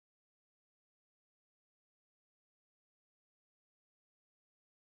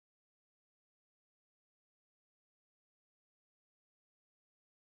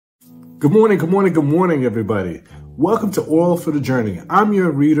Good morning, everybody. Welcome to Oil for the Journey. I'm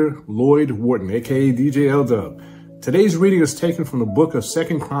your reader, Lloyd Wharton, aka DJ L-Dub. Today's reading is taken from the book of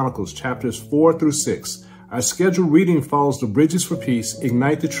 2 Chronicles, chapters 4 through 6. Our scheduled reading follows the Bridges for Peace,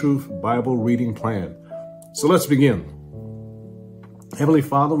 Ignite the Truth Bible reading plan. So let's begin. Heavenly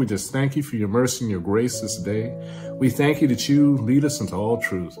Father, we just thank you for your mercy and your grace this day. We thank you that you lead us into all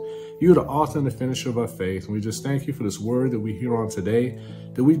truth. You are the author and the finisher of our faith. And we just thank you for this word that we hear on today,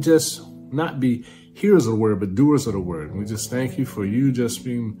 that we just not be hearers of the word, but doers of the word. And we just thank you for you just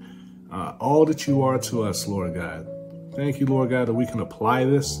being all that you are to us, Lord God. Thank you, Lord God, that we can apply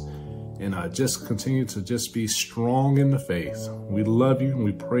this and just continue to just be strong in the faith. We love you and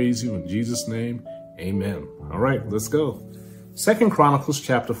we praise you in Jesus' name. Amen. All right, let's go. 2 Chronicles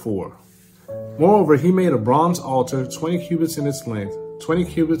chapter 4. Moreover, he made a bronze altar, 20 cubits in its length, 20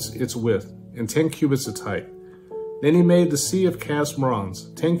 cubits its width, and 10 cubits its height. Then he made the sea of cast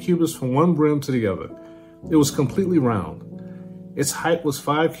bronze, 10 cubits from one brim to the other. It was completely round. Its height was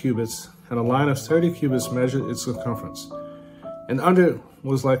 5 cubits, and a line of 30 cubits measured its circumference. And under it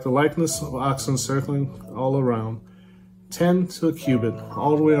was like the likeness of oxen circling all around, 10 to a cubit,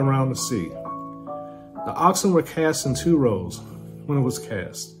 all the way around the sea. The oxen were cast in 2 rows when it was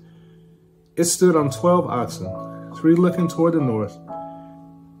cast. It stood on 12 oxen, 3 looking toward the north,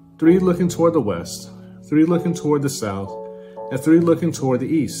 3 looking toward the west, 3 looking toward the south, and 3 looking toward the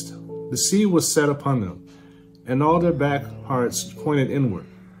east. The sea was set upon them, and all their back parts pointed inward.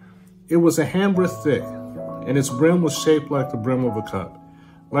 It was a handbreadth thick, and its brim was shaped like the brim of a cup,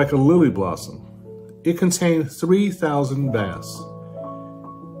 like a lily blossom. It contained 3,000 baths.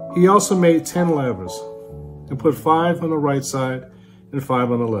 He also made 10 lavers, and put 5 on the right side and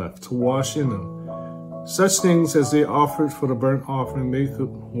 5 on the left, to wash in them. Such things as they offered for the burnt offering they could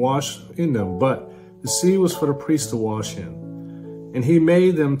wash in them, but the sea was for the priest to wash in. And he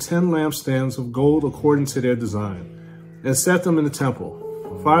made them 10 lampstands of gold according to their design, and set them in the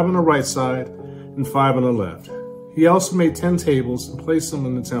temple, 5 on the right side and 5 on the left. He also made 10 tables and placed them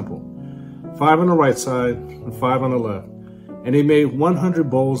in the temple, 5 on the right side and 5 on the left. And he made 100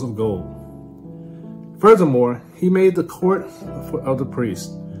 bowls of gold. Furthermore, he made the court of the priest,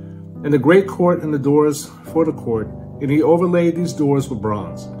 and the great court and the doors for the court, and he overlaid these doors with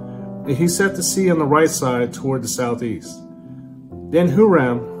bronze. And he set the sea on the right side toward the southeast. Then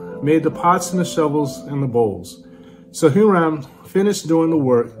Huram made the pots and the shovels and the bowls. So Huram finished doing the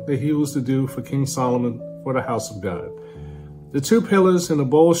work that he was to do for King Solomon for the house of God. The 2 pillars and the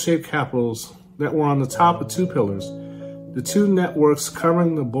bowl-shaped capitals that were on the top of 2 pillars, the 2 networks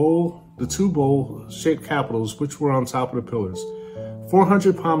covering the 2 bowl-shaped capitals which were on top of the pillars,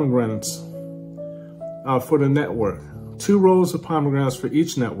 400 pomegranates for the network, 2 rows of pomegranates for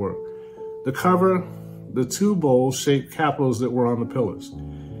each network. The cover, the 2 bowl-shaped capitals that were on the pillars.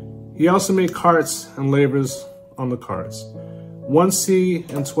 He also made carts and lavers on the carts, 1 sea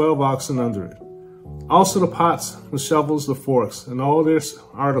and 12 oxen under it. Also the pots, the shovels, the forks, and all their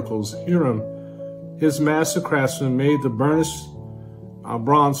articles. Huram, his master craftsman, made the burnished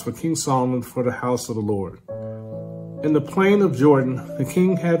bronze for King Solomon for the house of the Lord. In the plain of Jordan, the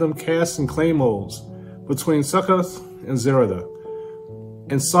king had them cast in clay molds between Succoth and Zeradah.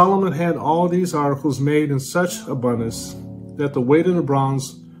 And Solomon had all these articles made in such abundance that the weight of the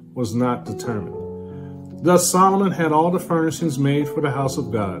bronze was not determined. Thus Solomon had all the furnishings made for the house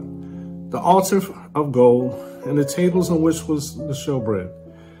of God, the altar of gold, and the tables on which was the showbread,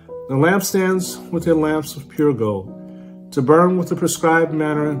 the lampstands with their lamps of pure gold, to burn with the prescribed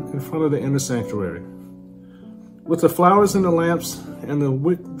manner in front of the inner sanctuary, with the flowers in the lamps and the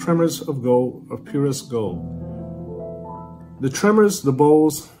wick trimmers of gold, of purest gold. The trimmers, the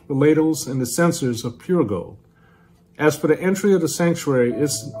bowls, the ladles, and the censers of pure gold. As for the entry of the sanctuary,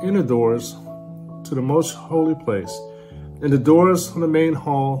 its inner doors to the most holy place, and the doors of the main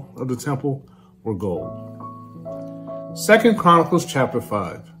hall of the temple were gold. 2 Chronicles chapter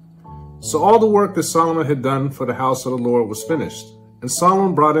 5. So all the work that Solomon had done for the house of the Lord was finished, and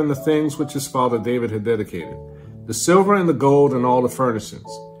Solomon brought in the things which his father David had dedicated, the silver and the gold and all the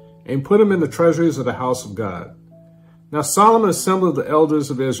furnishings, and put them in the treasuries of the house of God. Now Solomon assembled the elders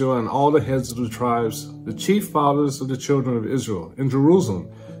of Israel and all the heads of the tribes, the chief fathers of the children of Israel, in Jerusalem,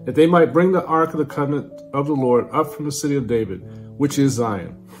 that they might bring the ark of the covenant of the Lord up from the city of David, which is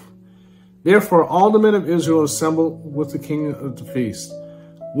Zion. Therefore all the men of Israel assembled with the king of the feast,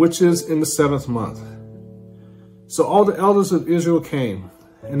 which is in the 7th month. So all the elders of Israel came,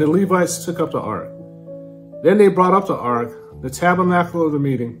 and the Levites took up the ark. Then they brought up the ark, the tabernacle of the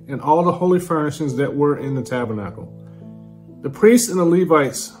meeting, and all the holy furnishings that were in the tabernacle. The priests and the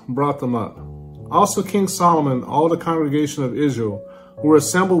Levites brought them up. Also King Solomon, all the congregation of Israel, who were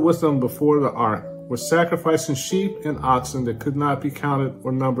assembled with them before the ark, were sacrificing sheep and oxen that could not be counted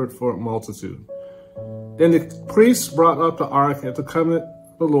or numbered for multitude. Then the priests brought up the ark at the covenant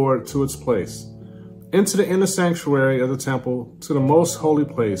of the Lord to its place, into the inner sanctuary of the temple, to the most holy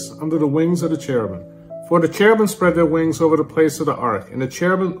place, under the wings of the cherubim. For the cherubim spread their wings over the place of the ark, and the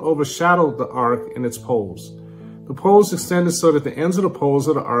cherubim overshadowed the ark and its poles. The poles extended so that the ends of the poles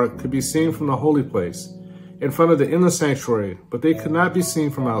of the ark could be seen from the holy place, in front of the inner sanctuary, but they could not be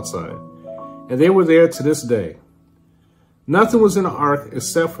seen from outside. And they were there to this day. Nothing was in the ark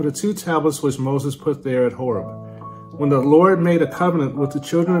except for the 2 tablets which Moses put there at Horeb, when the Lord made a covenant with the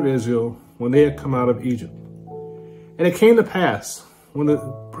children of Israel when they had come out of Egypt. And it came to pass, when the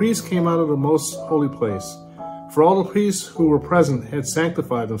priests came out of the most holy place, for all the priests who were present had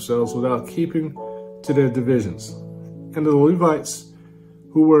sanctified themselves without keeping to their divisions. And the Levites,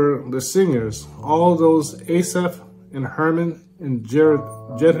 who were the singers, all those Asaph and Herman and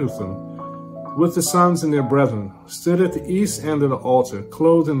Jeduthun, with the sons and their brethren, stood at the east end of the altar,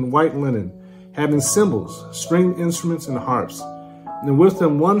 clothed in white linen, having cymbals, stringed instruments, and harps, and with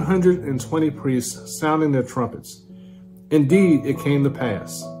them 120 priests sounding their trumpets. Indeed, it came to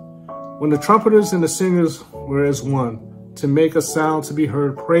pass, when the trumpeters and the singers were as one, to make a sound to be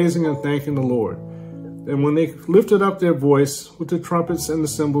heard, praising and thanking the Lord. And when they lifted up their voice with the trumpets and the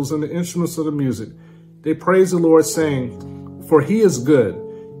cymbals and the instruments of the music, they praised the Lord, saying, For he is good,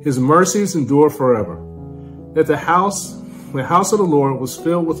 his mercies endure forever. That the house of the Lord was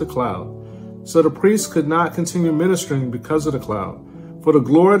filled with a cloud, so the priests could not continue ministering because of the cloud, for the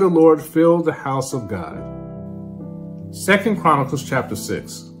glory of the Lord filled the house of God. 2 Chronicles chapter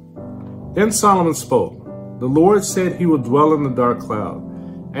 6. Then Solomon spoke. The Lord said he would dwell in the dark cloud.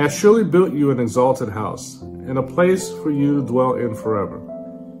 I have surely built you an exalted house, and a place for you to dwell in forever.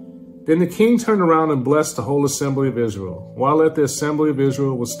 Then the king turned around and blessed the whole assembly of Israel, while at the assembly of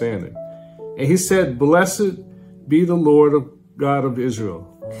Israel was standing. And he said, Blessed be the Lord God of Israel,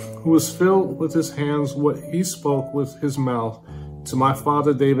 who has filled with his hands what he spoke with his mouth to my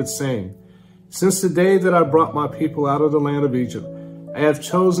father David, saying, Since the day that I brought my people out of the land of Egypt, I have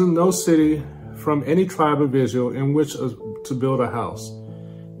chosen no city from any tribe of Israel in which to build a house,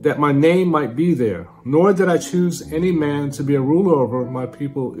 that my name might be there, nor did I choose any man to be a ruler over my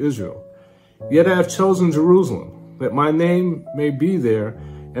people Israel. Yet I have chosen Jerusalem, that my name may be there,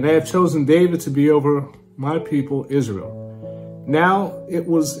 and I have chosen David to be over my people Israel. Now it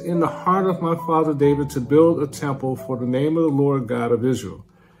was in the heart of my father David to build a temple for the name of the Lord God of Israel.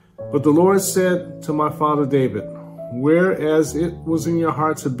 But the Lord said to my father David, Whereas it was in your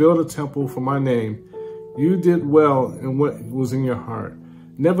heart to build a temple for my name, you did well in what was in your heart.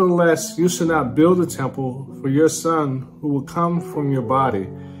 Nevertheless, you shall not build a temple for your son who will come from your body.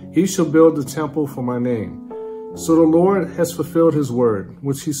 He shall build the temple for my name. So the Lord has fulfilled his word,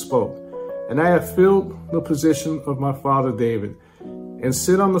 which he spoke. And I have filled the position of my father David, and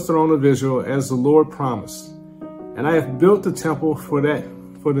sit on the throne of Israel as the Lord promised. And I have built the temple for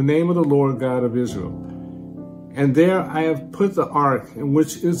the name of the Lord God of Israel. And there I have put the ark, in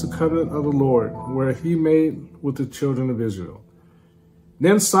which is the covenant of the Lord, where he made with the children of Israel.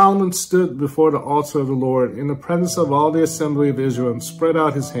 Then Solomon stood before the altar of the Lord in the presence of all the assembly of Israel and spread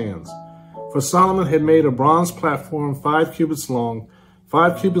out his hands. For Solomon had made a bronze platform 5 cubits long,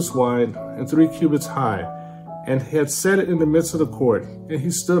 5 cubits wide, and 3 cubits high, and had set it in the midst of the court. And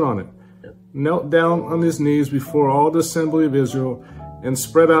he stood on it, knelt down on his knees before all the assembly of Israel, and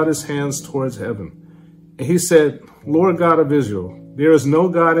spread out his hands towards heaven. And he said, Lord God of Israel, there is no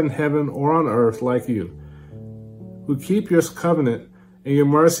God in heaven or on earth like you, who keep your covenant and your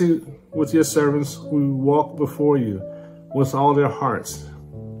mercy with your servants who walk before you with all their hearts.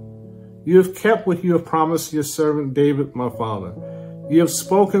 You have kept what you have promised your servant David, my father. You have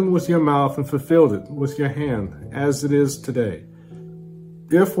spoken with your mouth and fulfilled it with your hand, as it is today.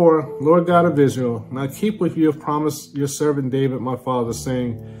 Therefore, Lord God of Israel, now keep what you have promised your servant David, my father,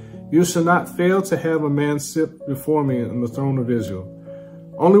 saying, You shall not fail to have a man sit before me on the throne of Israel.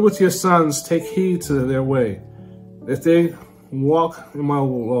 Only with your sons take heed to their way, that they walk in my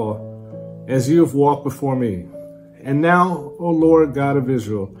law, as you have walked before me. And now, O Lord God of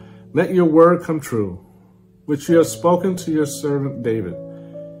Israel, let your word come true, which you have spoken to your servant David.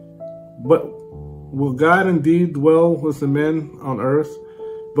 But will God indeed dwell with the men on earth?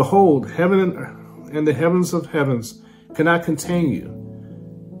 Behold, heaven and the heavens of heavens cannot contain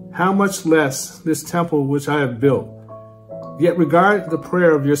you. How much less this temple which I have built? Yet regard the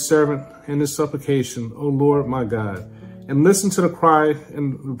prayer of your servant and his supplication, O Lord my God, and listen to the cry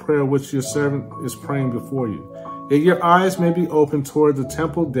and the prayer which your servant is praying before you, that your eyes may be open toward the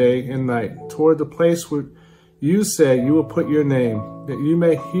temple day and night, toward the place where you said you will put your name, that you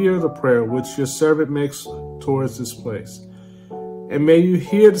may hear the prayer which your servant makes towards this place. And may you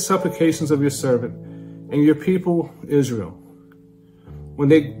hear the supplications of your servant and your people Israel, when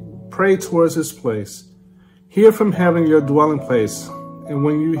they pray towards this place. Hear from heaven your dwelling place, and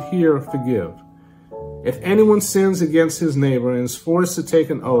when you hear, forgive. If anyone sins against his neighbor and is forced to take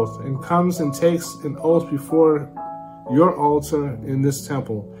an oath, and comes and takes an oath before your altar in this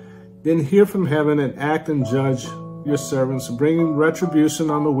temple, then hear from heaven and act and judge your servants, bringing retribution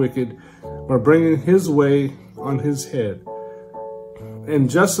on the wicked, or bringing his way on his head, and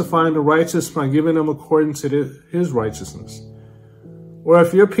justifying the righteous by giving them according to his righteousness. Or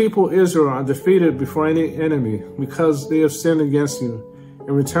if your people Israel are defeated before any enemy because they have sinned against you,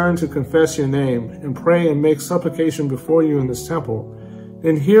 and return to confess your name, and pray and make supplication before you in this temple,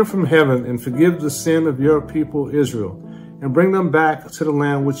 then hear from heaven and forgive the sin of your people Israel, and bring them back to the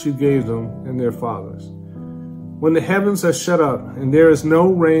land which you gave them and their fathers. When the heavens are shut up, and there is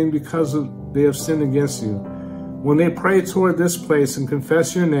no rain because they have sinned against you, when they pray toward this place and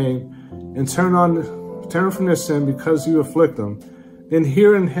confess your name, and turn from their sin because you afflict them, then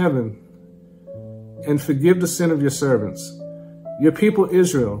hear in heaven and forgive the sin of your servants, your people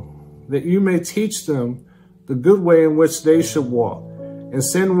Israel, that you may teach them the good way in which they should walk, and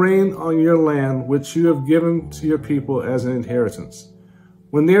send rain on your land which you have given to your people as an inheritance.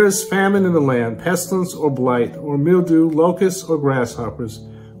 When there is famine in the land, pestilence or blight, or mildew, locusts or grasshoppers,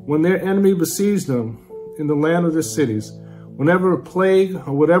 when their enemy besieges them in the land of their cities, whenever plague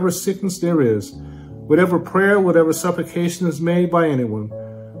or whatever sickness there is, whatever prayer, whatever supplication is made by anyone,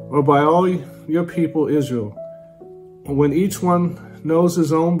 or by all your people Israel, when each one knows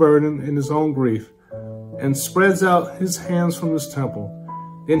his own burden and his own grief, and spreads out his hands from his temple,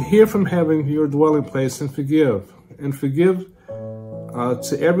 then hear from heaven your dwelling place, and forgive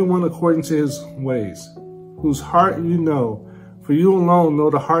to everyone according to his ways, whose heart you know, for you alone know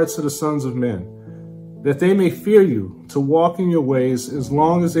the hearts of the sons of men, that they may fear you, to walk in your ways as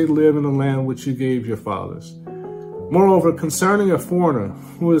long as they live in the land which you gave your fathers. Moreover, concerning a foreigner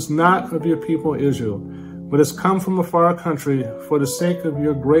who is not of your people Israel, but has come from a far country for the sake of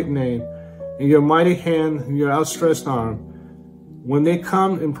your great name and your mighty hand and your outstretched arm, when they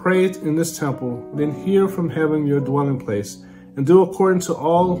come and pray in this temple, then hear from heaven your dwelling place, and do according to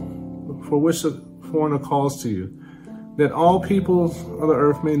all for which the foreigner calls to you, that all peoples of the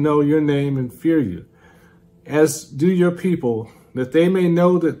earth may know your name and fear you, as do your people, that they may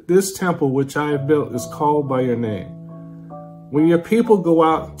know that this temple which I have built is called by your name. When your people go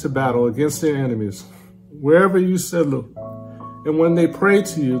out to battle against their enemies, wherever you settle, and when they pray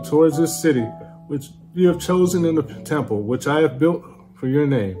to you towards this city, which you have chosen in the temple, which I have built for your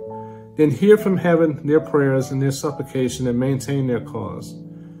name, then hear from heaven their prayers and their supplication, and maintain their cause.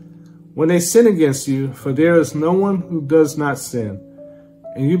 When they sin against you, for there is no one who does not sin,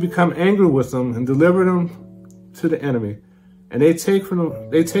 and you become angry with them and deliver them to the enemy, and they take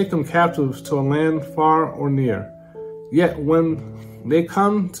them captive to a land far or near. Yet when they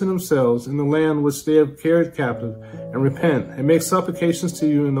come to themselves in the land which they have carried captive, and repent, and make supplications to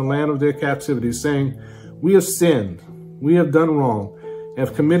you in the land of their captivity, saying, we have sinned, we have done wrong, and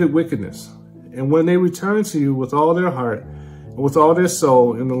have committed wickedness. And when they return to you with all their heart, and with all their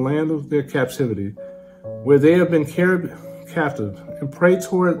soul in the land of their captivity, where they have been carried captive, and pray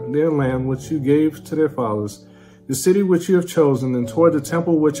toward their land which you gave to their fathers, the city which you have chosen, and toward the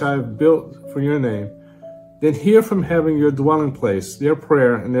temple which I have built for your name, then hear from heaven your dwelling place, their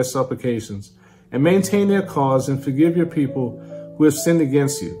prayer and their supplications, and maintain their cause, and forgive your people who have sinned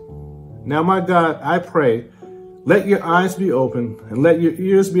against you. Now, my God, I pray, let your eyes be open, and let your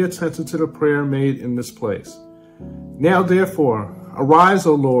ears be attentive to the prayer made in this place. Now, therefore, arise,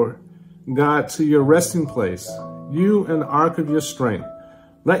 O Lord God, to your resting place, you and the ark of your strength.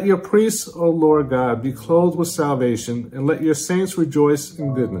 Let your priests, O Lord God, be clothed with salvation, and let your saints rejoice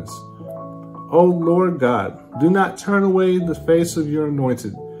in goodness. O Lord God, do not turn away the face of your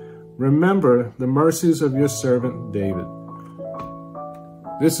anointed. Remember the mercies of your servant David.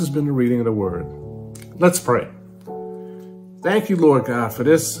 This has been the reading of the word. Let's pray. Thank you, Lord God, for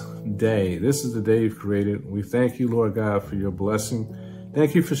this day. This is the day you've created. We thank you, Lord God, for your blessing.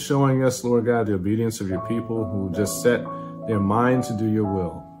 Thank you for showing us, Lord God, the obedience of your people who just set their mind to do your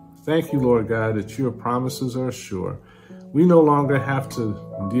will. Thank you, Lord God, that your promises are sure. We no longer have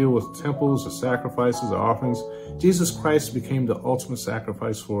to deal with temples or sacrifices or offerings. Jesus Christ became the ultimate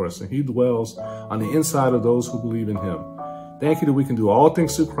sacrifice for us, and he dwells on the inside of those who believe in him. Thank you that we can do all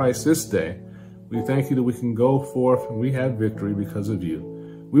things through Christ this day. We thank you that we can go forth and we have victory because of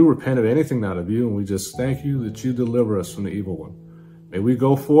you. We repent of anything not of you, and we just thank you that you deliver us from the evil one. May we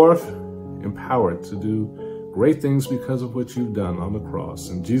go forth empowered to do great things because of what you've done on the cross.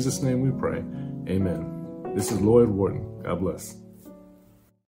 In Jesus' name we pray. Amen. This is Lloyd Wharton. God bless.